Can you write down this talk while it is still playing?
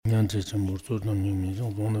난 제체 모르도는 님이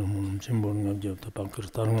정도는 뭐 침보는 게 밖으로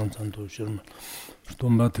다른 건 잔도 싫으면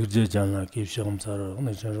돈바 들제잖아 기시험사를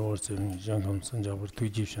오늘 저러 월세는 장감 선잡을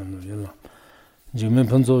뒤집셔는 일라 지금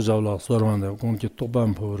번조자라 소란데 공기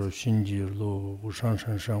또반포로 신지로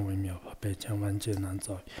우상산상微妙 北疆万劫难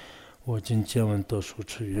遭我今见闻得书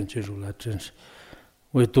持愿解如来真实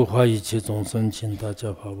为度化一切众生请大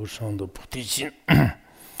家发无上的菩提心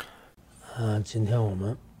今天我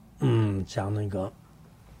们讲那个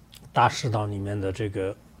大师道里面的这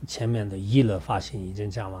个前面的一乐发心已经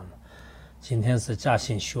讲完了，今天是加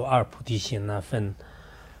行修二菩提心呢，分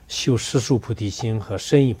修实数菩提心和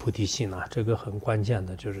深意菩提心啊，这个很关键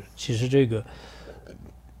的，就是其实这个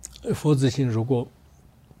佛子行如果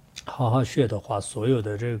好好学的话，所有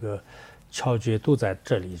的这个窍诀都在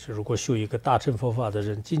这里。如果修一个大乘佛法的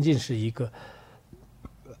人，仅仅是一个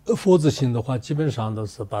佛子行的话，基本上都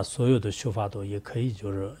是把所有的修法都也可以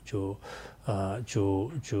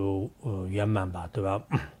圆满吧，对吧？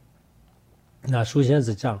那首先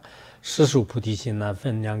是讲实数菩提心呢，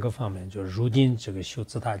分两个方面，就是入定这个修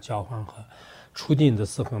自他交换和出定的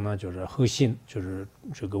时候呢，就是核心就是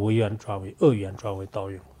这个为缘转为恶缘转为道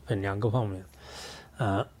缘，分两个方面。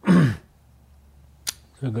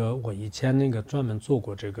这个我以前那个专门做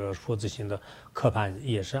过这个佛子行的课盘，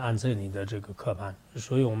也是按这里的这个课盘，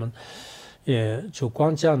所以我们也就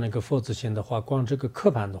光讲那个佛子行的话，光这个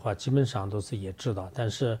课盘的话，基本上都是也知道，但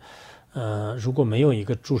是如果没有一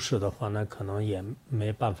个注释的话，那可能也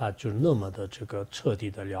没办法就那么的这个彻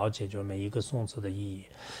底的了解，就每一个颂词的意义。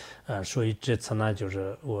所以这次呢，就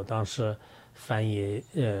是我当时翻译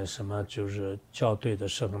什么就是校对的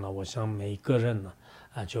时候呢，我想每个人呢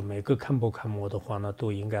就每个看摩的话呢，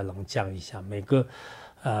都应该能讲一下。每个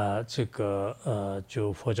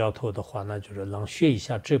就佛教徒的话呢，就是能学一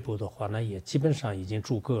下这部的话呢，也基本上已经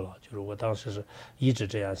足够了。就是我当时是一直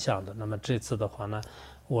这样想的。那么这次的话呢，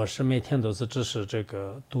我是每天都是只是这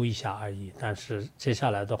个读一下而已。但是接下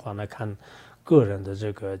来的话呢，看个人的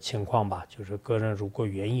这个情况吧，就是个人如果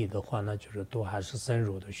愿意的话呢，就是都还是深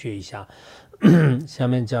入的学一下。下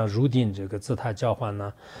面讲入定这个自他交换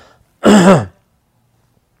呢。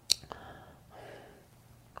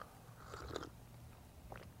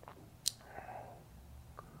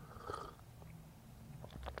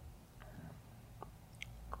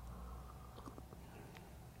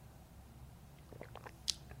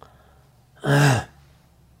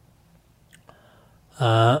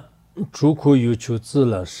诸苦有求自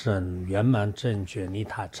乐身，圆满正觉利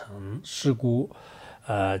他成。是故，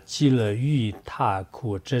极乐于他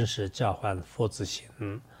苦真实交换佛子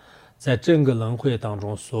行。在整个轮回当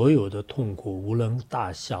中，所有的痛苦，无论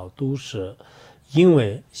大小，都是因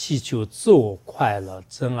为希求自我快乐、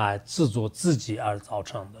真爱、制作自己而造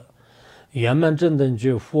成的。圆满正等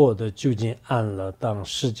觉佛的究竟安乐等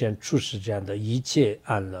世间出世间的一切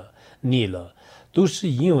安乐、利乐，都是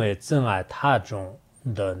因为真爱他中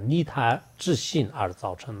的利他之心而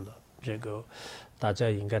造成的。这个大家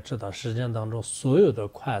应该知道，世间当中所有的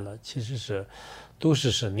快乐其实都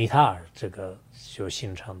是利他而这个就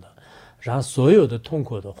形成的。然后所有的痛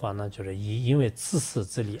苦的话呢，就是因为自私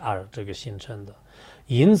自利而这个形成的。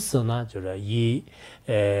因此呢，就是以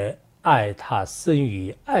爱他胜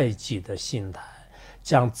于爱己的心态，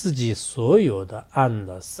将自己所有的安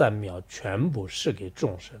乐善妙全部施给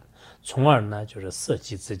众生，从而呢就是舍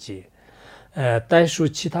弃自己。代数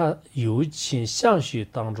其他有情相续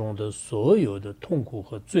当中的所有的痛苦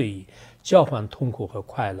和罪业，交换痛苦和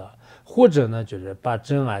快乐，或者呢就是把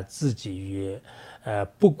真爱自己与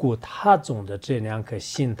不顾他种的这两颗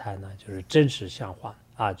心态呢，就是真实相换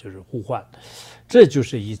啊，就是互换，这就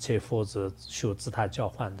是一切佛子修自他交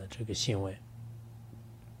换的这个行为。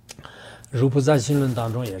如菩萨行论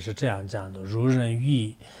当中也是这样讲的：如人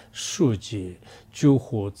欲数己，救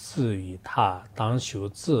护自于他，当修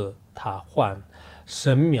自他换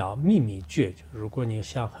神妙秘密诀。如果你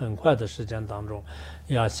想很快的时间当中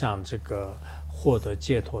要想这个获得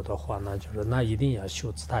解脱的话呢，就是那一定要修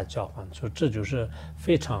自他交换，说这就是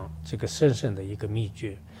非常这个深深的一个秘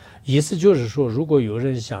诀。意思就是说，如果有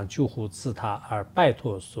人想救护自他而摆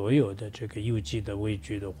脱所有的这个有机的畏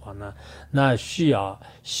惧的话呢，那需要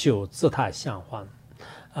修自他相换。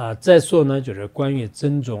再说呢，就是关于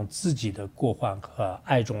尊重自己的过患和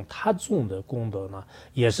爱重他众的功德呢，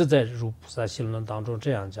也是在如菩萨行论当中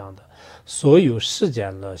这样讲的：所有世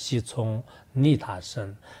间乐悉从利他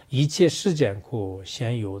生，一切世间苦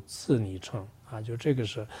先由自利成。就这个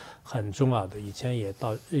是很重要的。以前也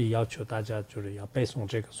要求大家就是要背诵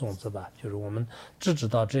这个颂词吧，就是我们只知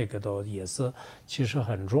道这个都也是其实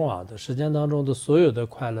很重要的。世间当中的所有的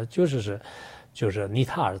快乐，就是就是利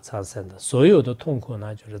他而产生的，所有的痛苦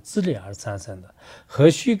呢，就是自利而产生的。何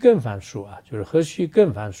须更繁数啊？就是何须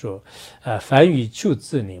更繁数？凡于求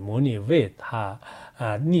自利，牟利为他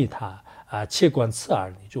利他切观次而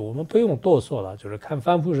利。就我们不用多说了，就是看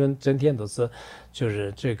凡夫人整天都是，就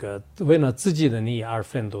是这个为了自己的利益而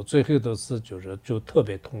奋斗，最后都是就特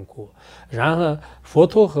别痛苦。然而佛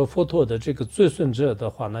陀和佛陀的这个最顺者的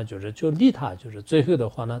话呢，就利他，就是最后的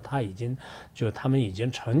话呢，他们已经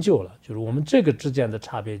成就了，就是我们这个之间的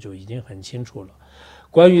差别就已经很清楚了。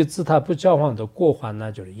关于自他不交换的过患呢，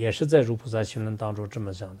就是也是在如菩萨行论当中这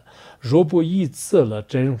么讲的：若不依次了，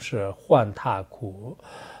真是患他苦。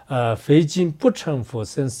非今不成佛，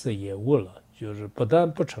生死也无了。就是不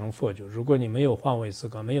但不成佛，就如果你没有换位思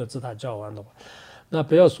考，没有自他交换的话，那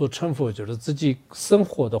不要说成佛，就是自己生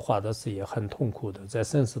活的话，那是也很痛苦的，在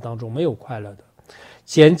生死当中没有快乐的。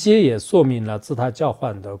简介也说明了自他交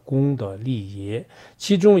换的功德利益，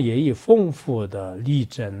其中也以丰富的例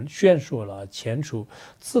证宣说了前除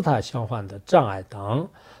自他相换的障碍等。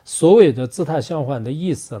所谓的自他相换的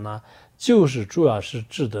意思呢，就是主要是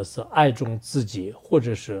指的是爱重自己或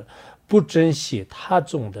者是不珍惜他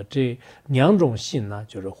重的这两种性呢，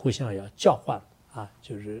就是互相要交换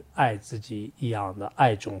就是爱自己一样的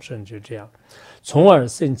爱众生，就这样，从而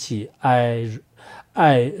生起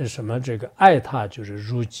爱什么这个爱他就是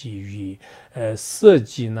入己于色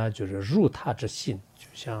己呢，就是入他之心，就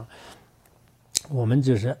像我们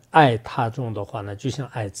就是爱他众的话呢，就像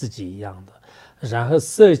爱自己一样的。然后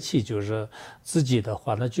色气就是自己的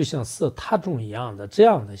话呢，就像色他众一样的这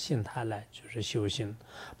样的心态来就是修行。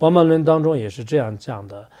宝鬘论当中也是这样讲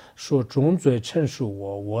的，说种罪称恕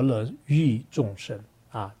我乐于众生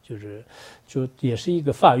就也是一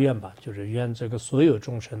个发愿吧，就是愿这个所有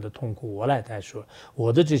众生的痛苦我来代说，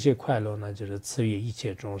我的这些快乐呢，就是赐予一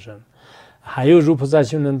切众生。还有如菩萨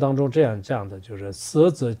行论当中这样讲的，就是色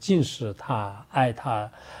则敬视他，爱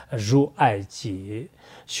他如爱己。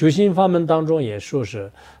修行法门当中也说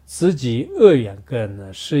是自己恶缘根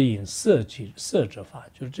呢，是因色之法，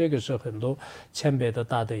就是这个是很多前辈的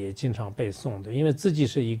大德也经常背诵的，因为自己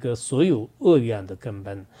是一个所有恶缘的根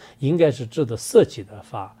本，应该是指的色起的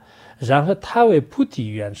法，然后他为菩提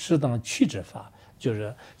缘适当去之法。就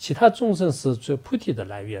是其他众生是最菩提的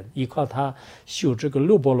来源，依靠他修这个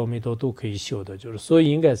六波罗蜜多都可以修的，就是所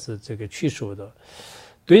以应该是这个去修的。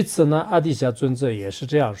对此呢，阿底峡尊者也是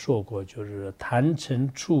这样说过，就是贪嗔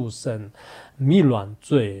畜生迷乱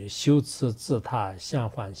罪，修持自他相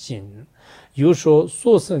换心。又说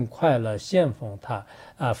所生快乐献奉他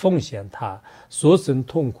奉献他，所生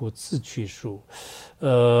痛苦自去数。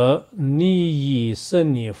利益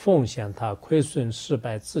胜利奉献他，亏损失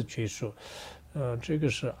败自去数。这个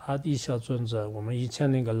是阿底峡尊者，我们以前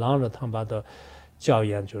那个朗热汤巴的教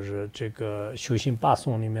言，就是这个修行八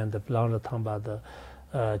颂里面的朗热汤巴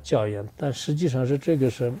的教言，但实际上是这个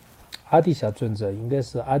是阿底峡尊者，应该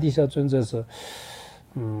是阿底峡尊者是，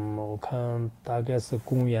我看大概是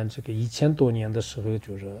公元这个1000多年的时候，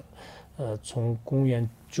就是从公元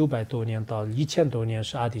900多年到1000多年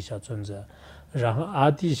是阿底峡尊者。然后阿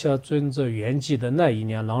底峡尊者圆寂的那一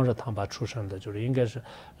年，朗热汤巴出生的，就是应该是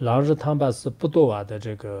朗热汤巴是布多瓦的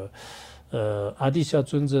这个，阿底峡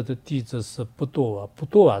尊者的弟子是布多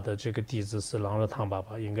瓦的这个弟子是朗热汤巴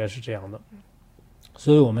吧，应该是这样的。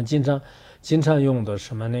所以我们经常用的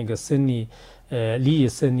什么那个胜利，利益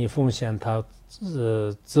胜利奉献他，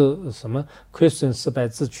什么亏损失败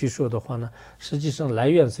自去说的话呢，实际上来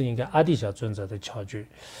源是应该阿底峡尊者的巧句。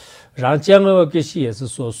然后江阿格西也是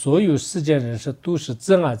说，所有世间人士都是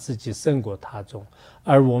珍爱自己胜过他众，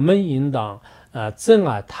而我们应当珍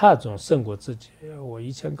爱他众胜过自己。我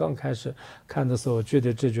以前刚开始看的时候，觉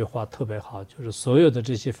得这句话特别好，就是所有的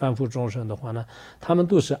这些凡夫众生的话呢，他们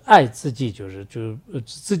都是爱自己，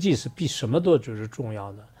自己是比什么都就是重要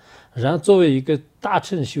的。然后作为一个大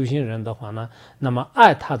乘修行人的话呢，那么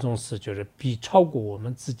爱他众事就是比超过我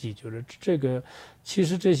们自己，就是这个。其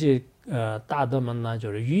实这些大德们呢，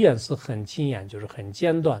就是语言是很轻言，就是很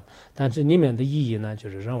简短，但是里面的意义呢，就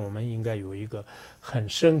是让我们应该有一个很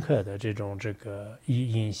深刻的这个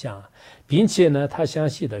印象，并且呢，他详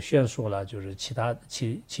细的宣说了就是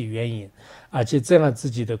其原因，而且珍爱自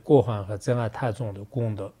己的过患和珍爱他众的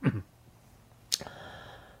功德。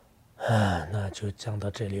那就讲到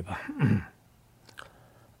这里吧。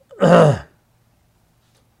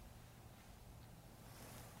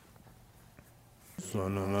索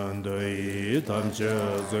能对他们这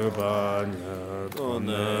个把呢，都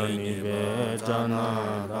能明白扎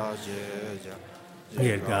那大学家，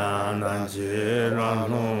也干难解让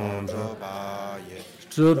弄着把也，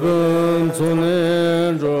这本从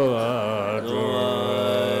那着。